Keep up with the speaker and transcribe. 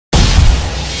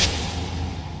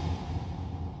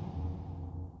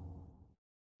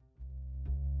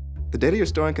The data you're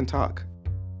storing can talk,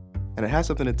 and it has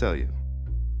something to tell you.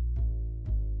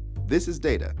 This is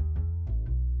data.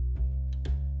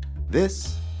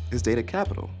 This is data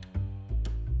capital.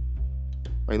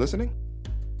 Are you listening?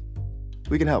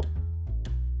 We can help.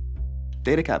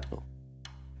 Data capital.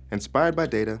 Inspired by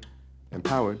data,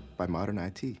 empowered by modern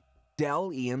IT.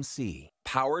 Dell EMC,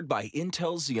 powered by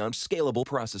Intel Xeon Scalable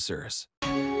processors.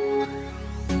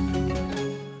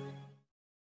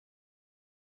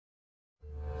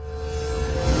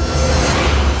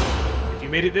 If you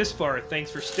made it this far, thanks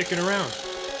for sticking around.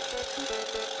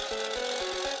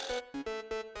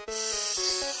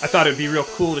 I thought it would be real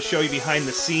cool to show you behind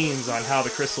the scenes on how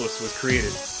the Chrysalis was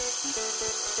created.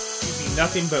 Using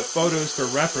nothing but photos for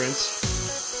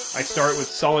reference, I start with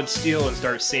solid steel and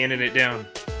start sanding it down.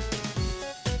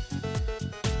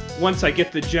 Once I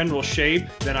get the general shape,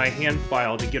 then I hand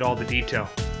file to get all the detail.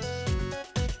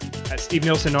 At Steve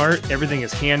Nielsen Art, everything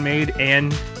is handmade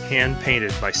and hand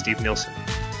painted by Steve Nielsen.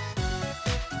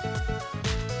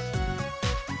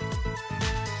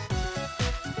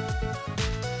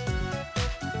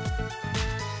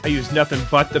 I use nothing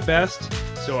but the best,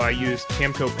 so I use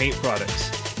Tamco Paint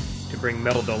products to bring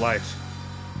metal to life.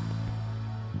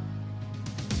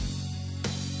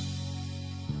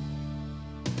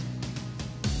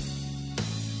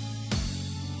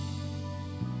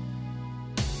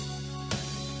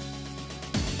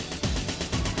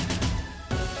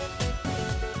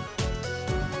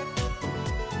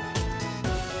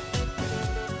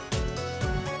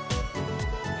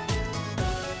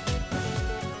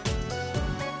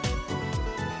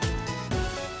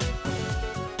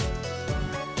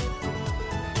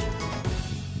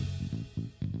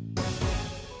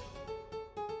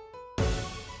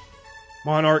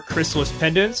 Monarch Chrysalis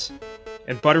pendants,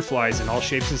 and butterflies in all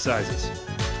shapes and sizes.